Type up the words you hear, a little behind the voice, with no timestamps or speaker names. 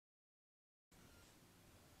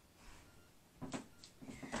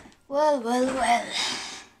Well.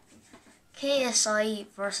 KSI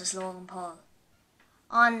versus Logan Paul.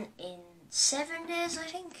 On in 7 days, I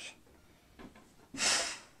think.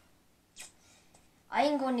 I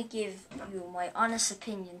am going to give you my honest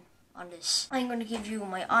opinion on this. I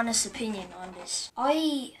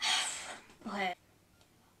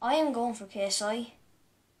am going for KSI.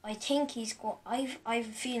 I think he's going. I have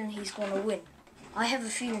a feeling he's going to win.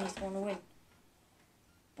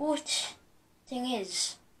 But thing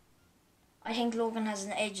is, I think Logan has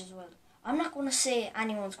an edge as well. I'm not going to say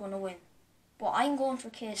anyone's going to win, but I'm going for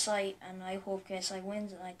KSI, and I hope KSI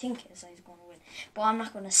wins, and I think KSI is going to win. But I'm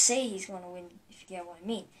not going to say he's going to win, if you get what I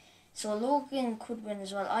mean. So Logan could win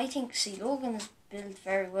as well. I think, Logan is built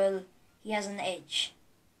very well. He has an edge.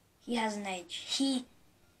 He has the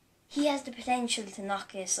potential to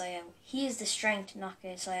knock KSI out. He has the strength to knock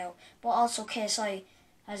KSI out. But also KSI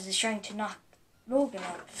has the strength to knock Logan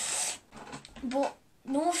out. But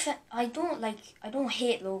I don't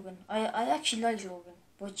hate Logan. I actually like Logan.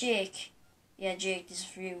 But Jake, this is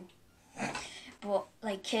for you. But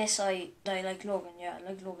like KSI, I like Logan. Yeah, I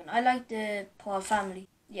like Logan. I like the Paul family.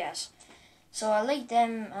 Yes. So I like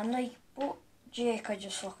them, and but Jake, I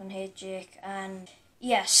just fucking hate Jake. And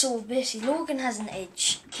yeah, so basically Logan has an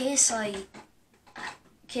edge. KSI.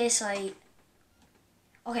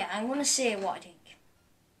 Okay, I'm gonna say what I think.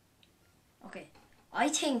 Okay, I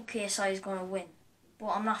think KSI is gonna win, but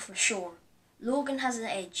I'm not for sure. Logan has an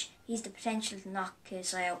edge. He's the potential to knock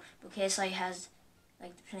KSI out, but KSI has the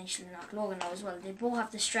potential to knock Logan out as well. They both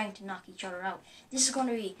have the strength to knock each other out.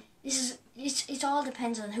 It all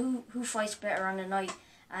depends on who fights better on the night.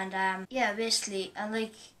 And yeah, basically, and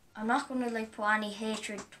I'm not gonna put any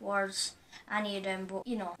hatred towards any of them, but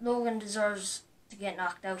Logan deserves to get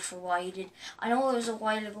knocked out for what he did. I know it was a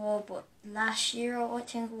while ago, but last year I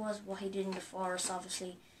think it was what he did in the forest,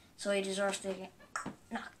 obviously. So he deserves to get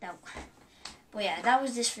knocked out. But yeah, that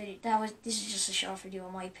was this video. This is just a short video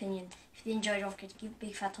in my opinion. If you enjoyed, don't forget to give a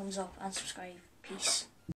big fat thumbs up and subscribe. Peace.